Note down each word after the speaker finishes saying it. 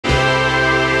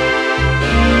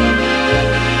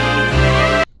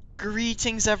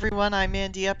Greetings everyone, I'm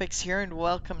Andy Epix here and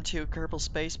welcome to Kerbal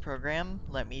Space Program.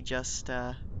 Let me just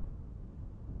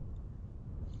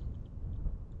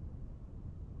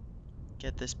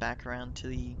get this back around to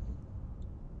the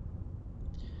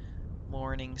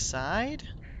morning side.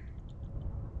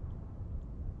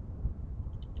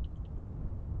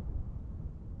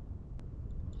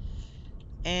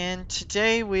 And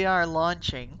today we are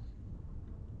launching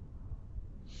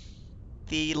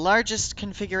the largest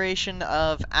configuration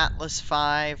of Atlas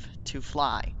V to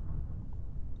fly.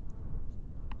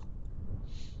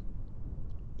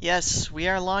 Yes, we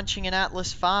are launching an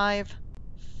Atlas V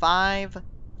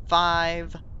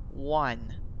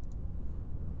 551.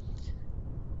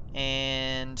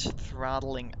 And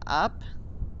throttling up.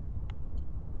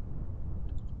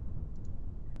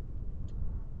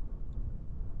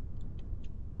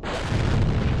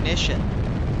 Ignition.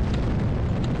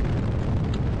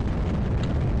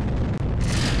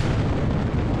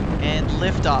 And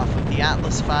liftoff of the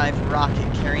Atlas V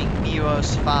rocket carrying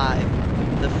MEOS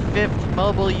 5, the 5th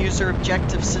Mobile User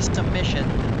Objective System mission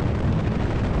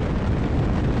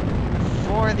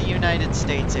for the United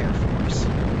States Air Force.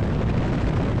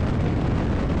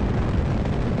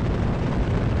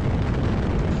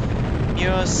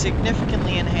 MEOS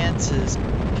significantly enhances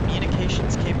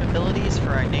communications capabilities for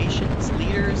our nation's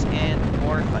leaders and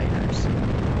warfighters.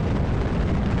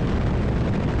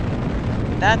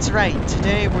 That's right,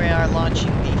 today we are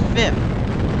launching the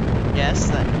 5th, yes,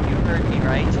 that you heard me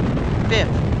right,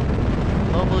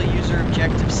 5th Mobile User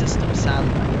Objective System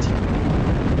satellite.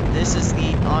 This is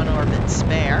the on-orbit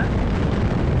spare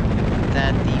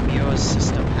that the MEOS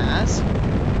system has.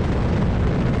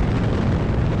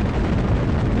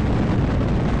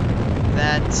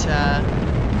 That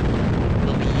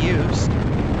will be used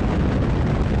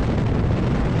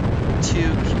to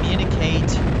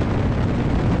communicate.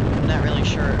 I'm not really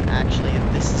sure actually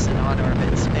if this is an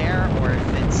on-orbit spare or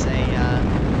if it's a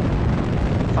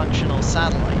functional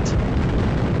satellite.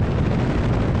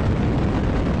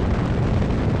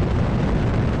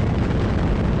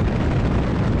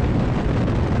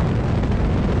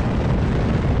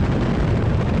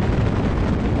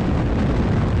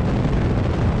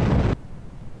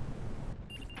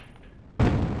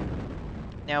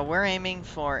 Now we're aiming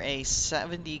for a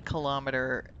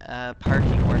 70-kilometer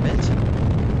parking orbit.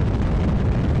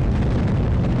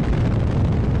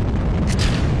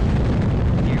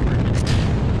 Here we're going to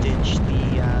ditch the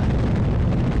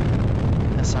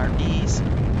SRBs.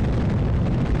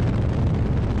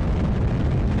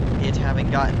 It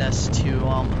having gotten us to,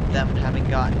 them having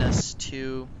gotten us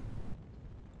to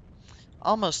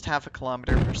almost half a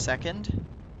kilometer per second.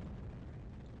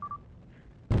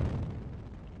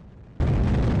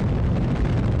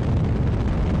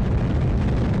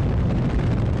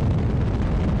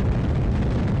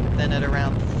 Then at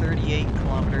around 38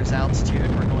 kilometers altitude,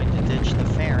 we're going to ditch the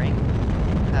fairing,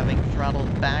 having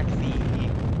throttled back the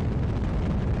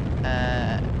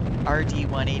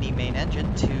RD-180 main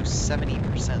engine to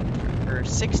 70% or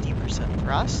 60%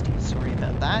 thrust. Sorry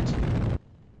about that.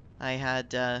 I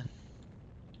had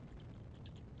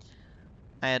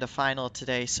a final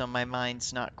today, so my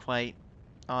mind's not quite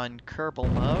on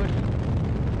Kerbal mode.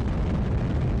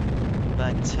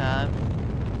 But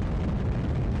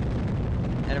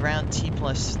at around T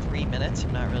plus 3 minutes,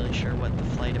 I'm not really sure what the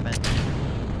flight event,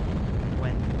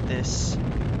 when this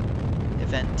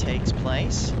event takes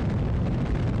place.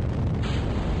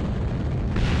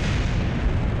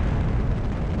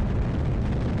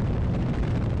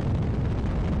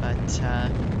 But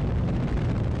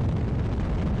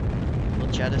it will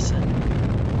jettison.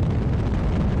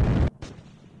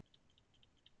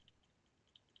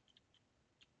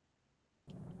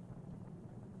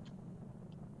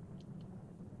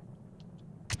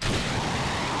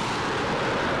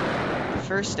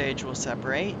 First stage will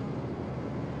separate,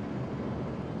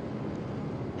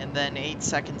 and then 8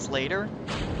 seconds later,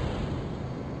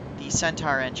 the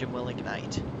Centaur engine will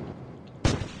ignite.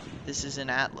 This is an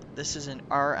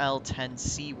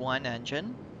RL-10C1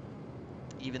 engine,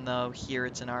 even though here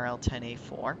it's an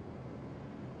RL-10A4.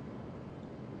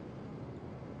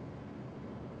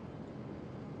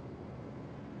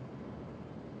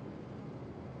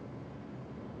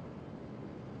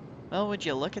 Well, would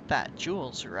you look at that,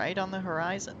 Jules, right on the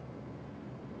horizon.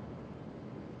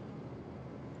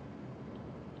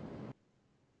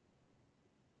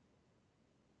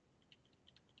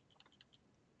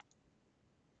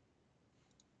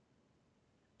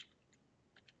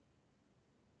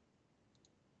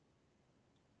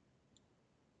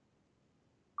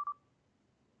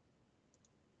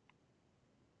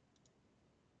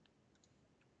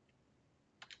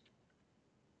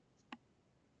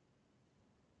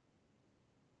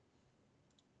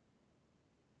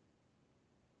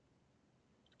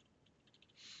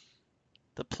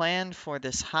 The plan for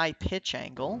this high pitch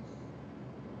angle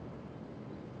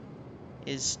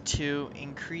is to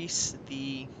increase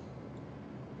the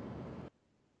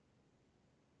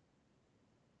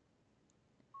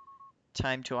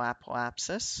time to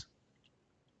apoapsis.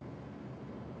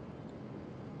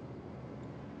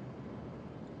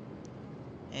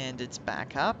 And it's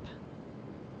back up.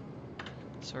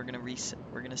 So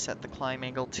we're gonna set the climb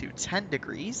angle to 10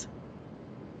 degrees.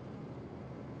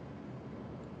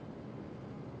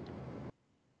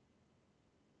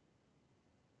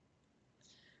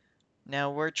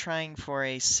 Now we're trying for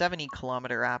a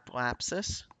 70-kilometer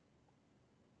apoapsis.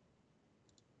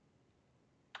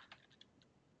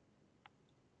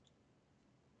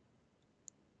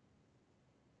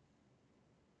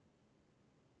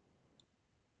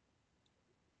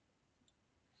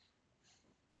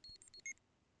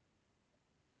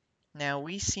 Now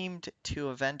we seemed to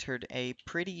have entered a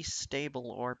pretty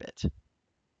stable orbit,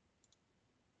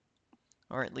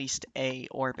 or at least a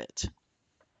orbit.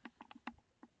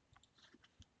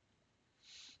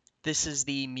 This is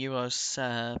the MUOS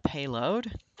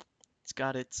payload. It's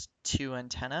got its 2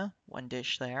 antennae, one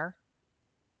dish there,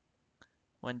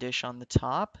 one dish on the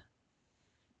top.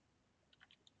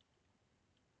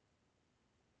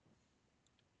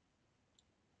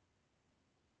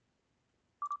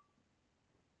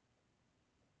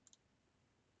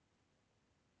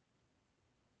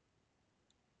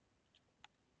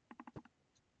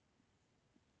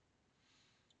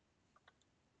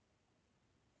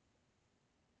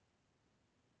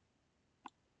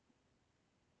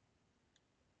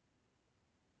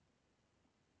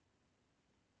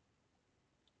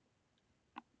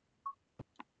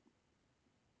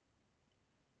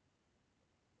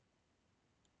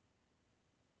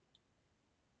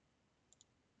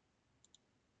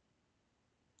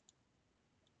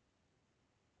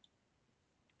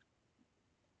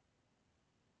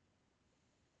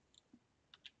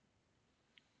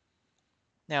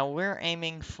 Now we're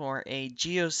aiming for a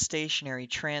geostationary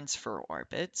transfer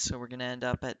orbit, so we're going to end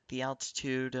up at the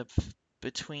altitude of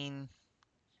between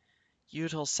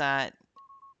Eutelsat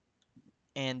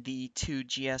and the 2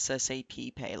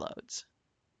 GSSAP payloads.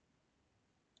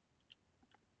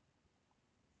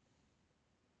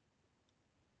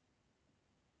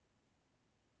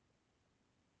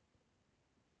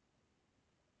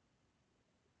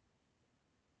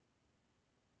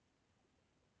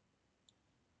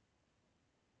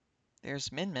 There's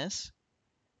Minmus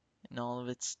in all of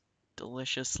its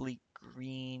deliciously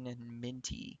green and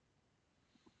minty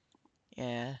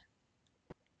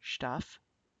stuff.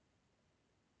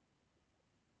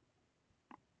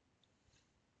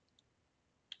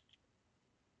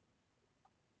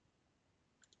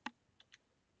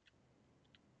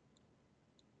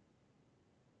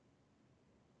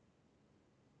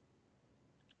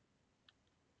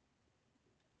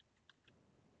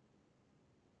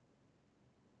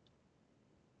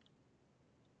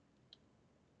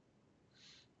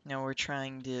 Now we're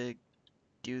trying to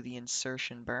do the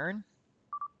insertion burn.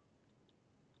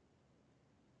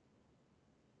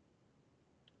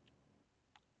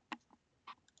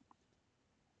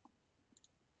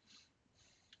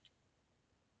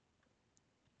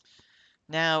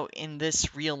 Now, in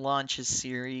this real launches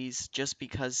series, just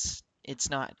because it's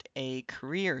not a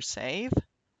career save,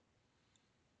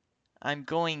 I'm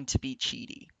going to be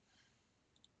cheaty.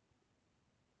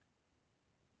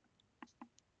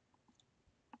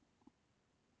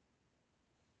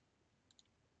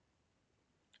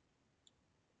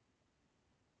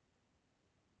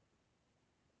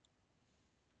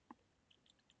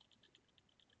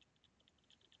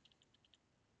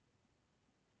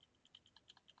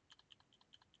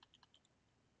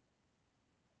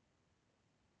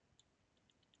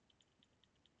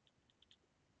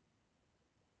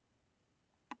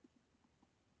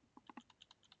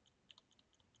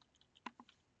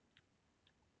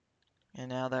 And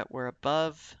now that we're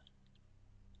above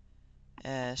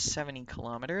 70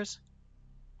 kilometers,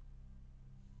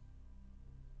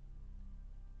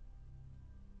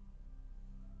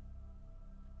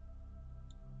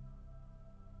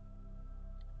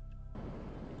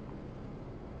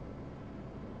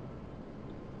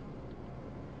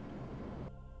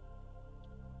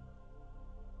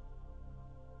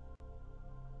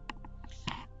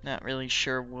 not really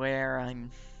sure where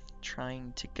I'm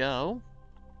trying to go.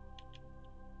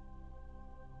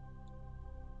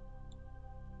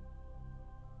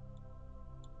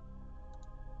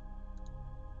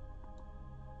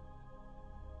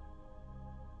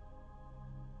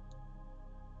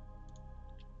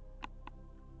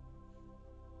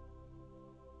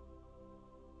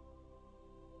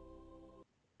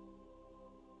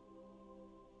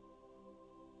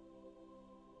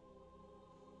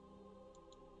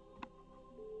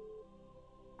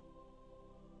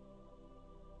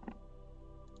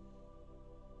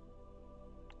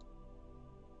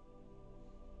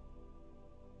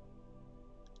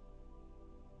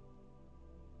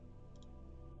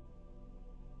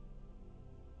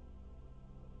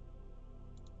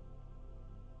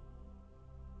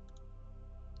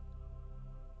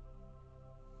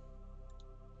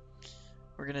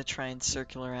 going to try and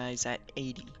circularize at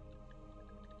 80.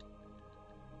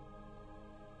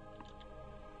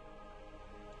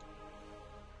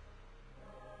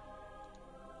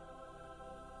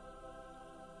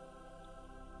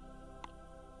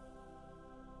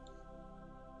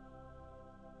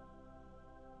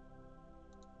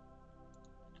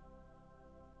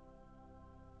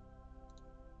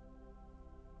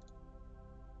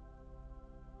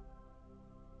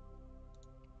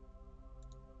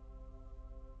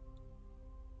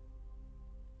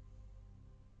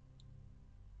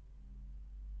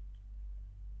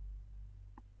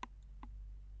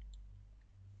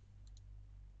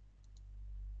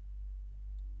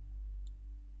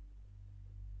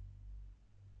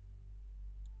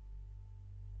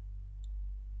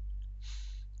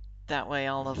 That way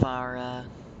all of our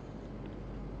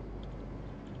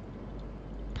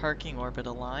parking orbit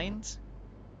aligns.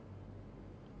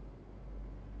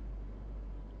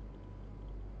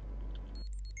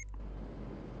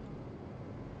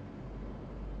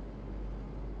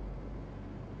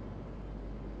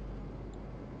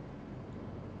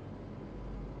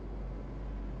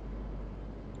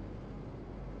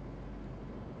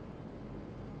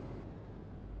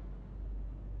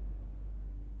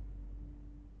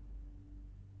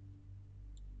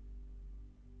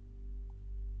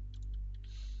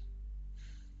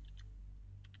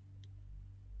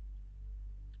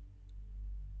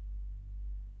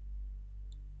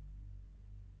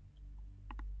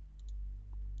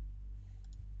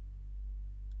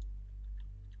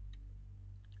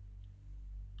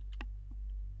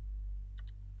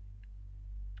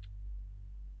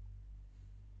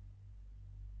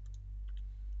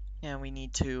 And we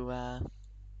need to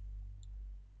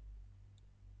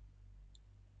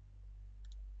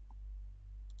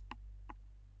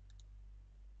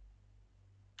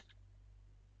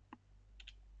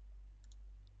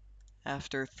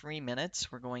after 3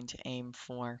 minutes, we're going to aim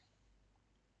for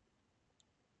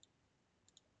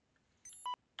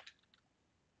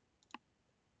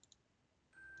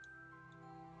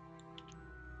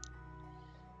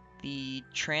the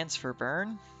transfer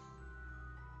burn.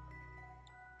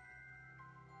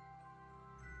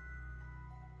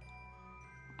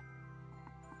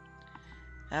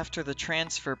 After the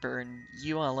transfer burn,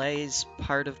 ULA's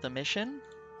part of the mission,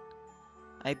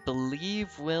 I believe,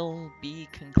 will be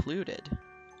concluded.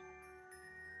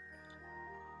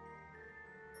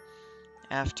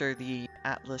 After the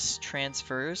Atlas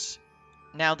transfers.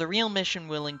 Now, the real mission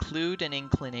will include an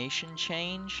inclination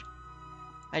change.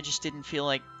 I just didn't feel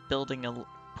like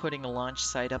putting a launch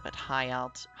site up at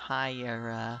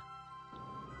higher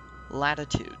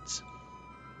latitudes.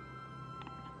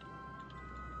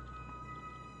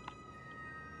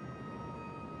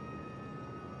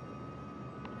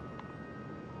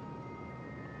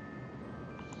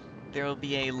 There will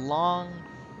be a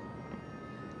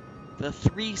the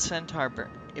 3 Centaur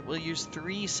burn. It will use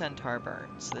 3 Centaur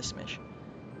burns, this mission.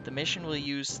 The mission will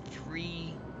use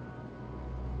 3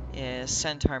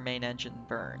 Centaur main engine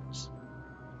burns.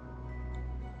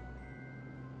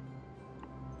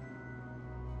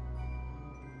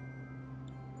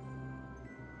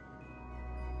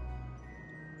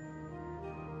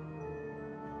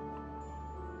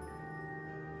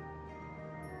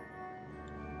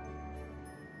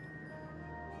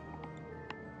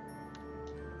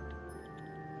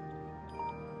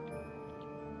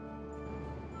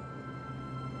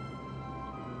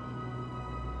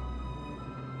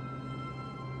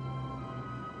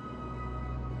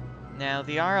 Now,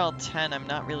 the RL-10, I'm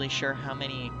not really sure how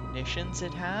many ignitions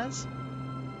it has.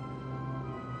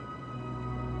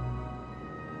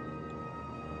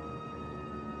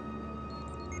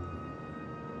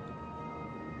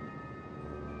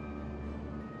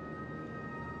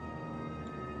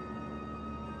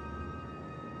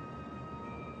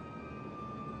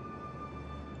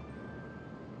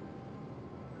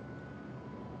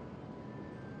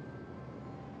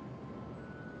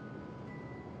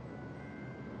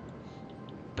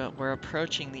 But we're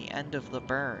approaching the end of the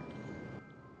burn.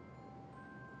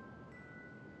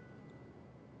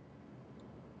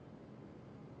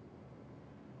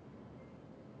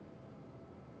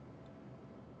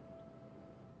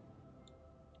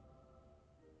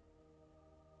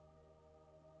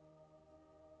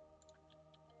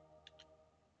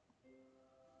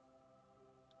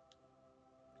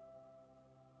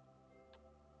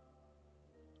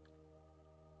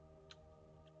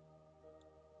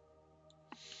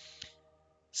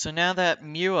 So now that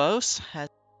Muos has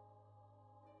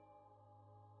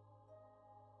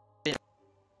been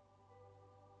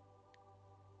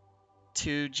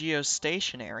to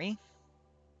geostationary,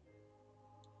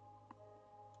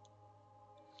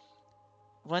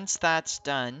 Once that's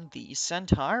done, the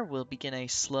centaur will begin a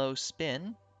slow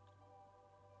spin.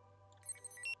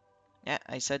 Yeah,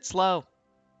 I said slow.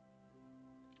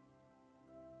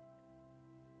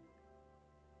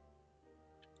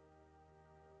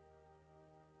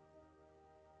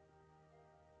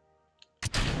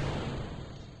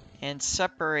 And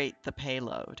separate the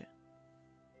payload.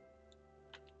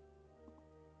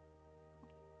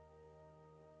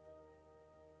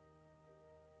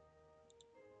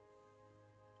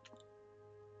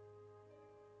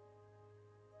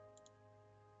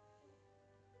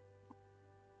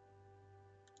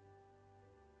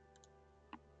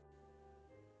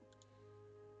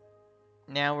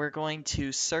 Now we're going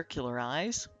to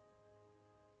circularize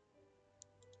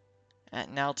at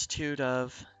an altitude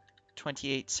of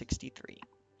 2863.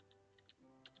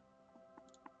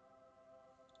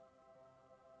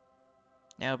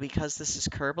 Now, because this is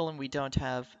Kerbal and we don't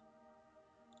have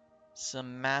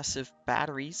some massive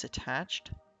batteries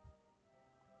attached,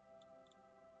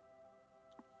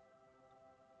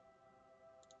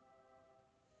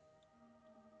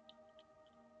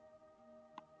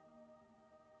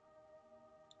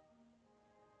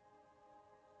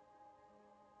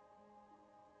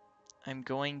 I'm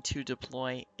going to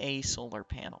deploy a solar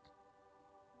panel.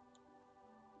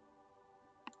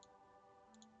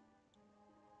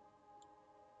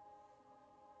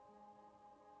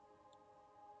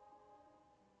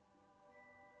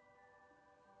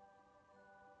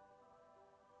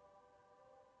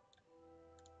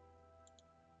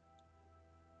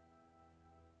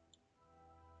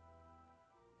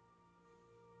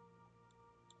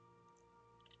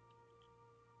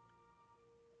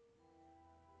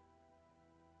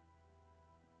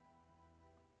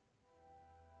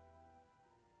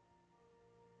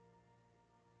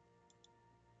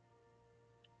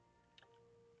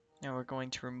 Now we're going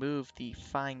to remove the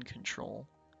fine control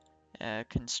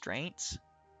constraints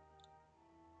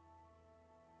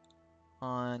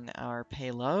on our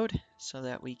payload so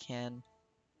that we can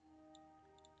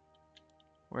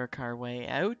work our way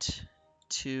out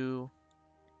to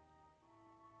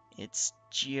its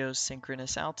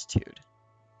geosynchronous altitude.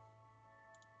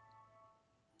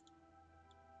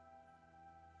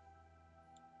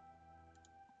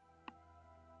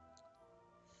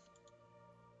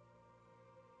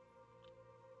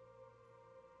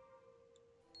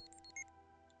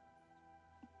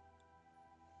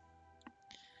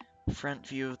 Front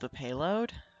view of the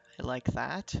payload. I like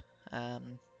that.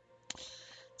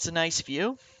 It's a nice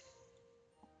view.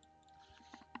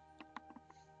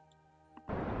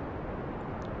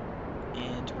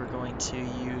 And we're going to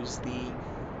use the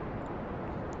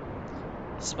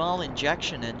small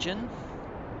injection engine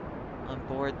on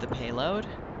board the payload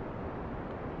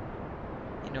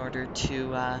in order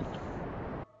to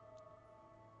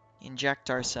inject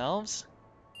ourselves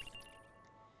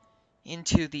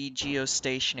into the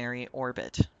geostationary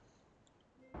orbit.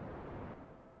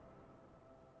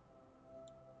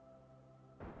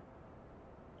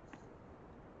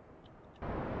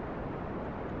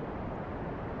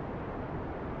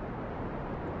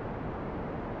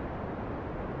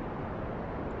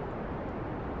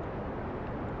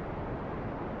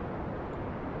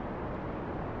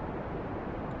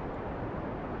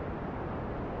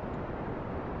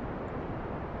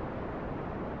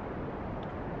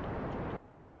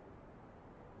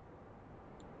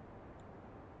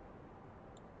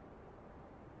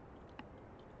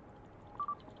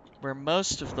 We're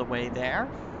most of the way there.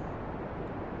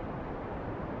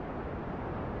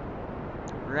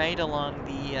 Right along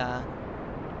the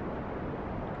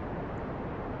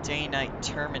day-night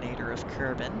terminator of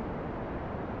Kerbin.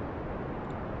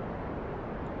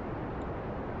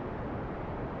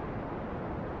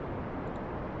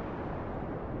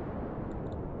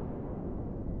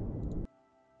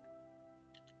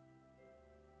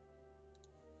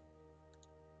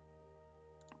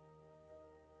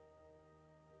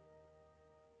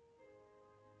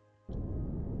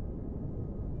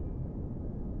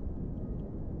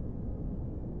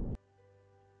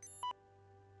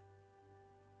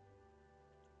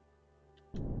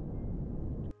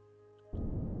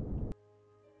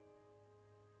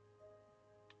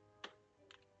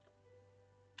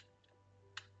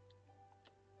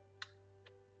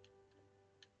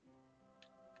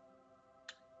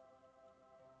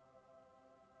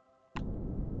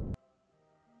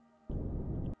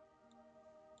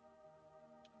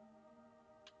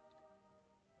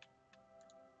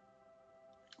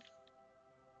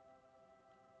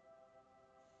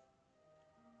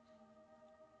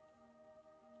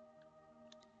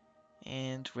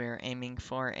 And we're aiming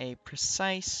for a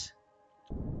precise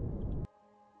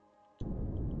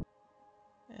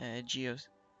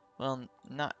Well,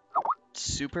 not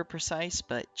super precise,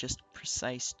 but just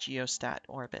precise geostat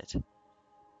orbit.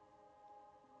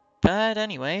 But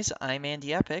anyways, I'm Andy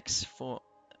Epix.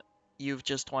 You've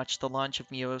just watched the launch of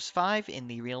MUOS 5 in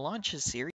the Real Launches series.